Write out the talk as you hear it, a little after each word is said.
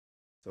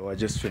So I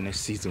just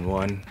finished season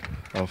one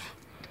of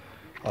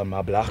On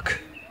My Block.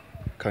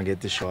 Can't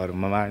get this show out of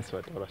my mind, so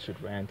I thought I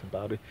should rant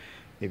about it.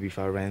 Maybe if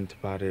I rant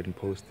about it and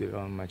post it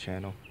on my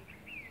channel,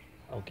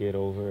 I'll get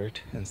over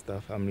it and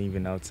stuff. I'm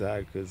leaving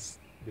outside because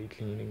they're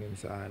cleaning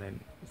inside and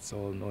it's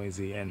all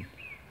noisy and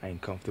I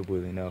ain't comfortable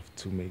enough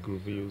to make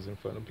reviews in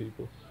front of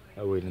people.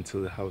 I wait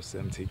until the house is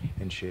empty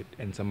and shit,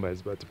 and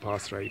somebody's about to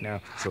pass right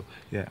now. So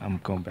yeah, I'm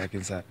going back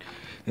inside.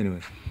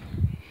 Anyway,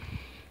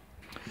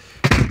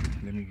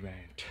 let me rant.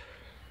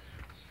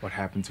 What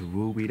happened to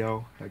Ruby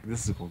though? Like,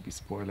 this is gonna be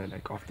spoiler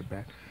like off the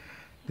bat.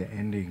 The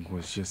ending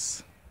was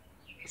just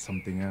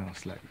something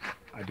else. Like,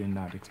 I did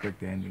not expect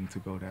the ending to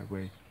go that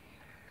way.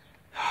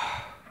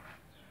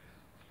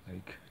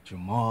 Like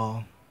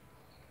Jamal,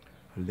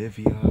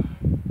 Olivia,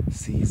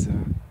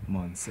 Caesar,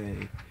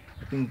 Monse.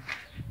 I think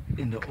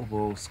in the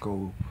overall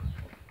scope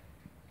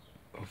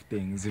of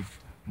things,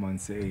 if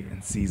Monse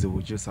and Caesar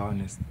were just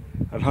honest,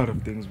 a lot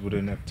of things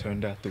wouldn't have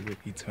turned out the way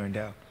it turned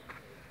out.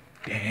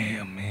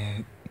 Damn,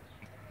 man.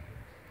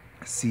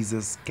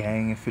 Caesar's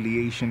gang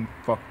affiliation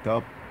fucked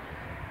up.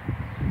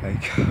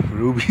 Like,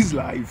 Ruby's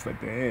life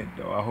at the end,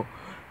 though.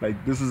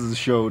 Like, this is a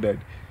show that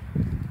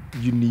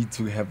you need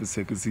to have a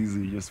second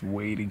season just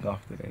waiting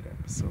after that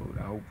episode.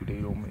 I hope they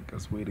don't make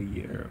us wait a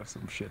year or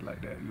some shit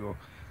like that. Yo,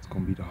 it's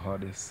gonna be the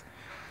hardest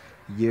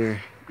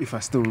year if I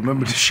still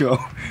remember the show.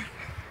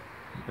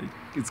 Like,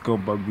 it's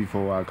gonna bug me for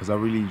a while because I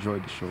really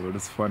enjoyed the show. It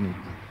was funny.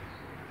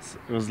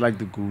 It was like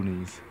the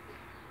Goonies,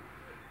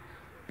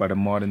 but a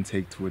modern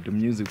take to it. The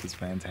music was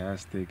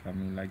fantastic. I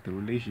mean, like, the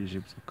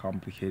relationships were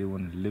complicated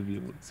when Olivia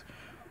was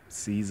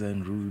Caesar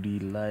and Rudy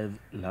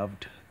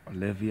loved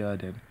Olivia,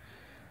 then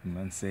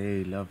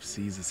Monse loved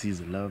Caesar,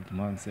 Caesar loved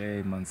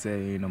Monse, Monse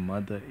ain't no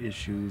mother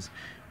issues.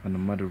 When the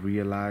mother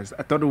realized,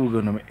 I thought we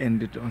were gonna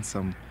end it on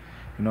some,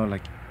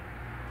 like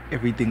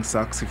Everything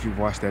Sucks. If you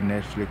watch that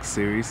Netflix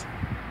series,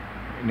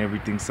 and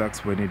Everything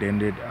Sucks, when it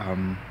ended,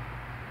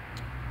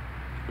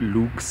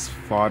 Luke's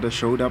father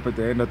showed up at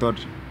the end. I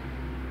thought,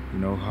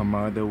 her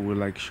mother would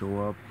like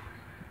show up,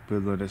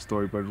 build on the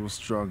story, but it was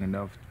strong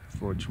enough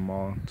for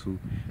Jamal to,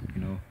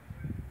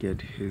 get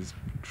his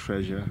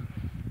treasure,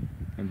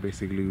 and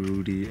basically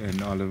Rudy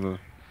and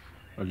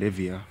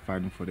Olivia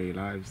fighting for their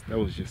lives. That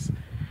was just,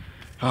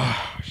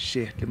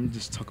 shit. Let me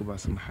just talk about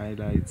some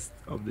highlights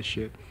of the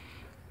shit.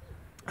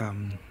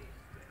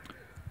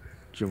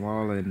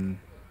 Jamal and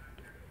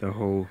the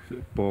whole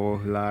ball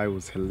lie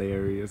was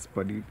hilarious,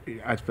 but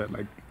I felt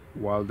like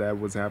while that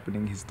was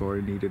happening, his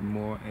story needed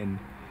more. And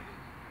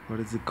what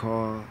is it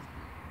called?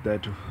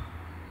 That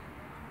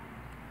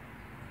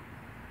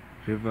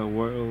River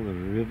World or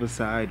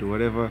Riverside or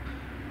whatever,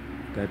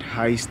 that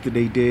heist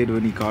they did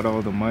when he got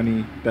all the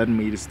money, that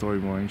made the story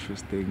more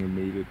interesting and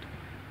made it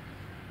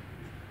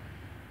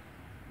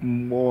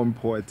more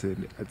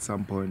important at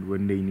some point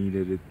when they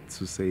needed it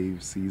to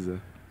save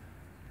Caesar.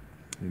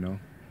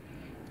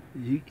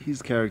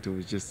 His character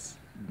was just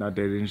not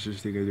that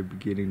interesting at the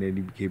beginning, then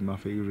he became my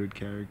favorite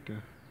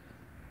character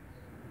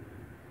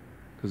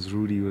because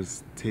Rudy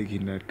was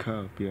taking that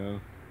cup,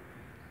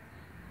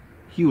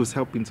 he was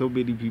helping so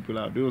many people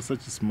out. He was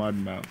such a smart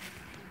mouth.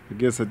 I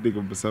guess I think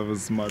of myself as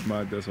a smart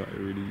mouth. That's why I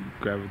really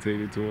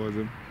gravitated towards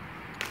him.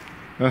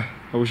 I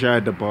wish I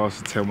had the balls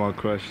to tell my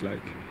crush,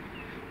 like,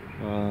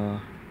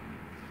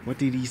 what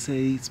did he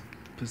say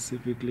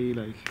specifically?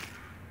 Like,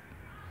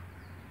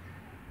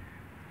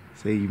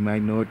 say you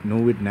might not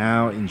know it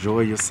now,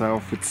 enjoy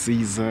yourself with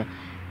Caesar,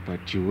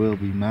 but you will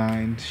be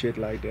mine. Shit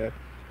like that.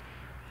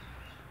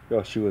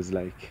 Yo, she was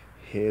like,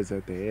 his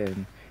at the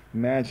end.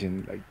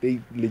 Imagine, like,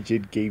 they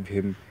legit gave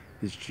him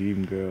his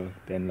dream girl,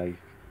 then like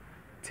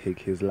take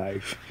his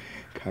life,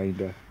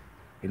 kinda.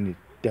 And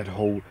that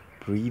whole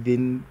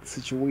breathing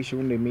situation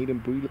when they made him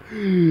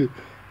breathe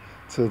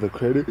to the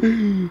credit.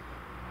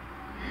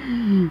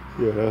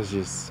 Yeah, that was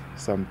just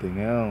something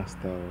else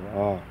though.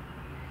 Oh,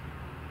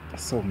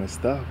 that's so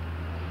messed up.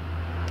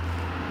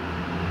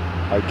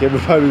 Like,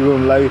 everybody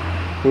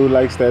who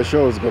likes that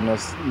show is gonna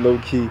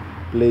low-key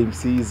blame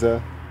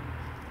Caesar,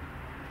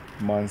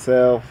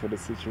 Monse for the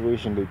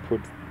situation they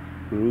put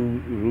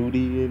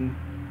Rudy in,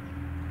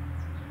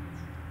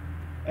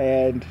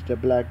 and the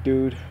black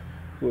dude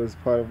who was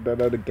part of that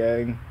other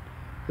gang.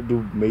 The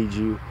dude made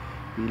you,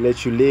 he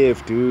let you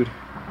live, dude.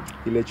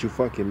 He let you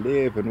fucking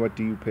live, and what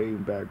do you pay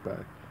him back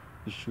by?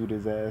 You shoot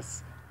his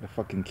ass in the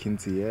fucking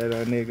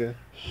quinceañera, nigga.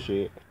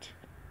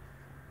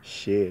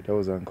 Shit, that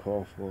was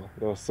uncalled for.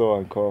 That was so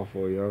uncalled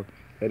for, yo.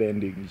 That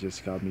ending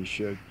just got me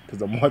shook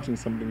because I'm watching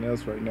something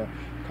else right now.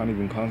 Can't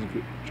even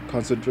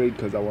concentrate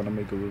because I want to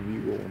make a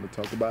review. I want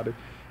to talk about it.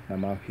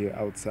 I'm out here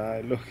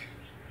outside. Look,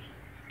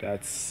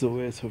 that's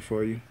Soweto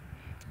for you.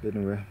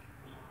 Anyway,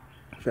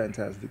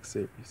 fantastic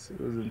series.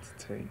 It was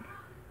entertaining.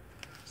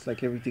 It's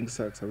like Everything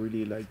Sucks. I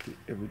really liked it.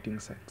 Everything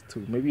Sucks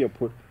too. Maybe I'll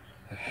put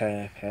a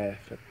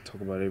half. Like, talk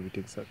about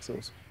Everything Sucks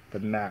also.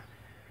 But nah,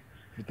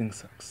 Everything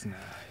Sucks. Nah.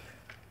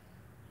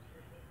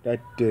 That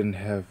didn't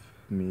have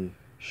me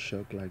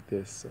shook like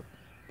this, so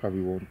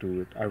probably won't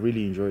do it. I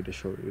really enjoyed the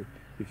show.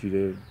 If you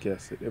didn't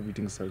guess it,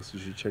 Everything Sucks. You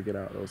should check it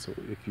out. Also,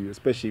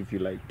 especially if you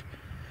liked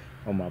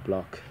On My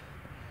Block,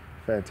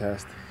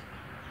 fantastic.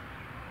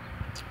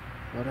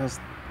 What else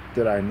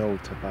did I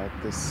note about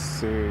this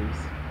series?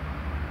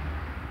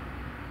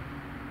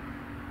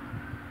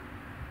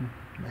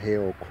 My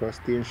hair all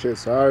crusty and shit.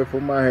 Sorry for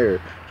my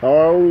hair.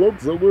 Oh, look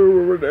somewhere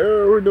over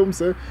there. You know what I'm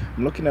saying?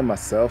 I'm looking at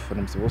myself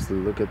and I'm supposed to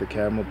look at the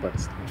camera, but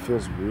it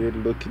feels weird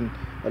looking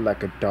at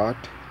like a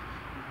dot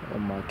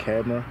on my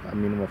camera. I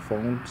mean, on my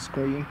phone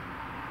screen.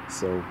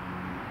 So,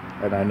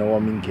 and I know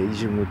I'm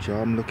engaging with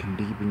y'all. I'm looking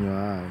deep in your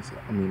eyes.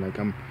 I mean, like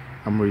I'm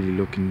really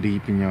looking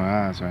deep in your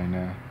eyes right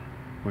now.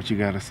 What you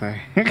gotta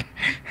say?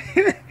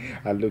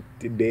 I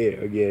looked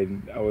there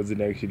again. I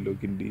wasn't actually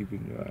looking deep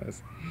in your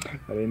eyes.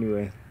 But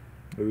anyway,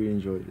 I really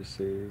enjoyed the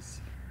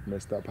series.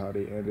 Messed up how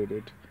they ended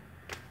it.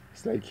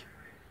 It's like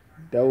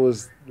that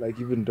was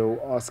like, even though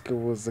Oscar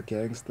was a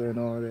gangster and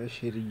all that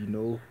shit,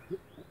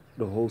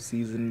 the whole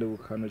season they were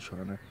kind of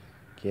trying to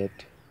get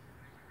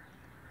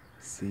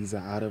Caesar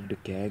out of the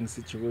gang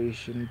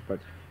situation, but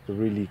it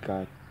really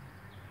got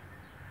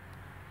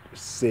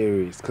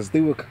serious because they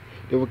were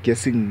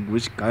guessing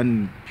which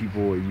gun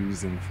people were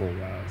using for a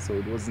while, so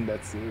it wasn't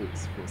that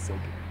serious for a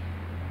second.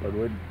 But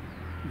when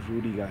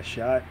Rudy got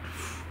shot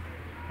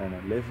and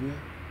Olivia,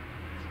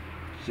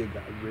 shit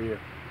got real.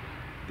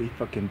 They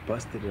fucking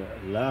busted her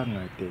lung,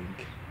 I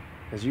think,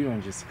 because you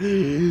don't just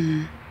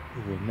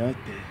over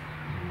nothing.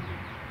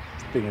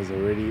 This thing is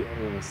already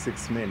over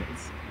 6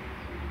 minutes.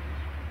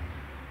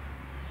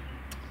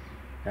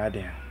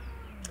 Goddamn.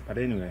 But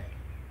anyway,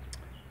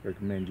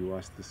 recommend you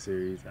watch the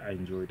series. I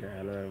enjoyed the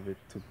hell out of it.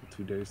 Took me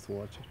 2 days to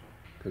watch it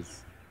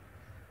because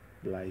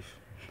life.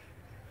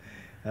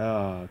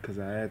 Because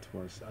I had to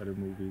watch other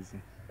movies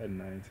at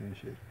night and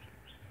shit.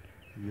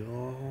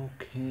 Y'all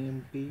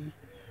can be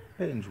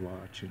binge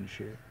watching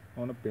shit. I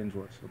want to binge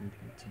watch something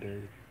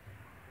today.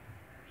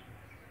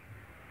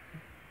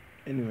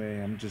 Anyway,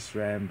 I'm just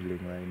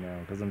rambling right now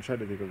because I'm trying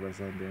to think about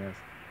something else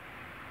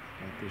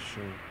about this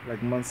show.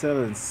 Like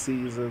Marcel and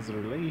Caesar's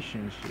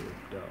relationship,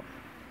 though.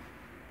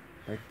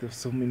 Like, there's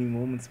so many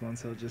moments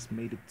Marcel just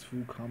made it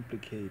too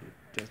complicated.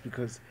 Just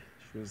because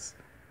she was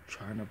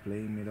trying to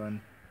blame it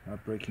on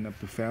not breaking up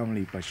the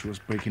family, but she was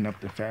breaking up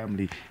the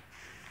family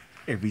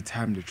every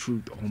time the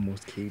truth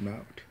almost came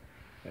out.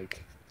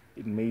 Like,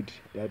 it made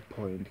that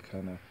point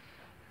kind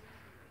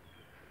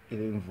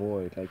of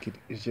void. Like,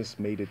 it just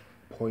made it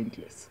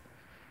pointless.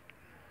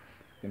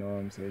 You know what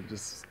I'm saying?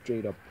 Just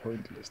straight up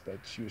pointless that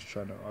she was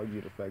trying to argue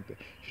the fact that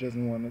she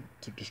doesn't want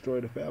to destroy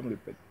the family,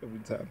 but every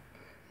time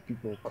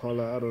people call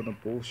her out on the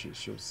bullshit,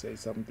 she'll say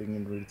something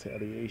in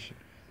retaliation.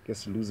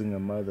 Guess losing her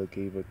mother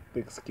gave her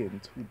thick skin,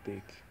 too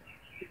thick,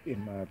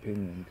 in my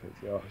opinion,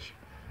 because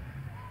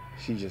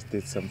she just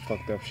did some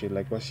fucked up shit.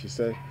 Like what she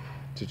said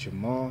to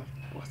Jamal.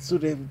 What's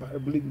with everybody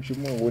believing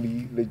Jamal when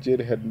he legit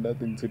had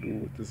nothing to do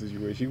with the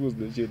situation? He was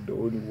legit the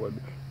only one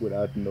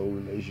without no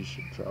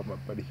relationship trauma,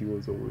 but he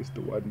was always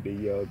the one they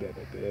yelled at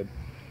the end.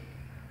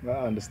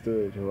 I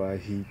understood why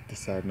he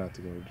decided not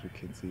to go to the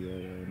Kinsey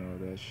area and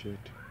all that shit.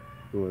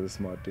 It was a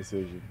smart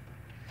decision.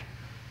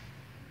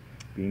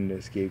 Being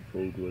the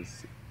scapegoat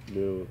was a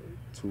little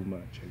too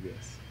much, I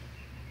guess.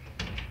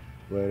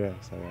 What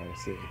else I gotta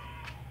say?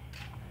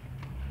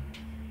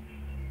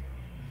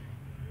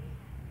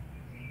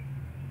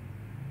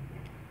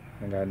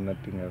 I got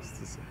nothing else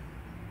to say.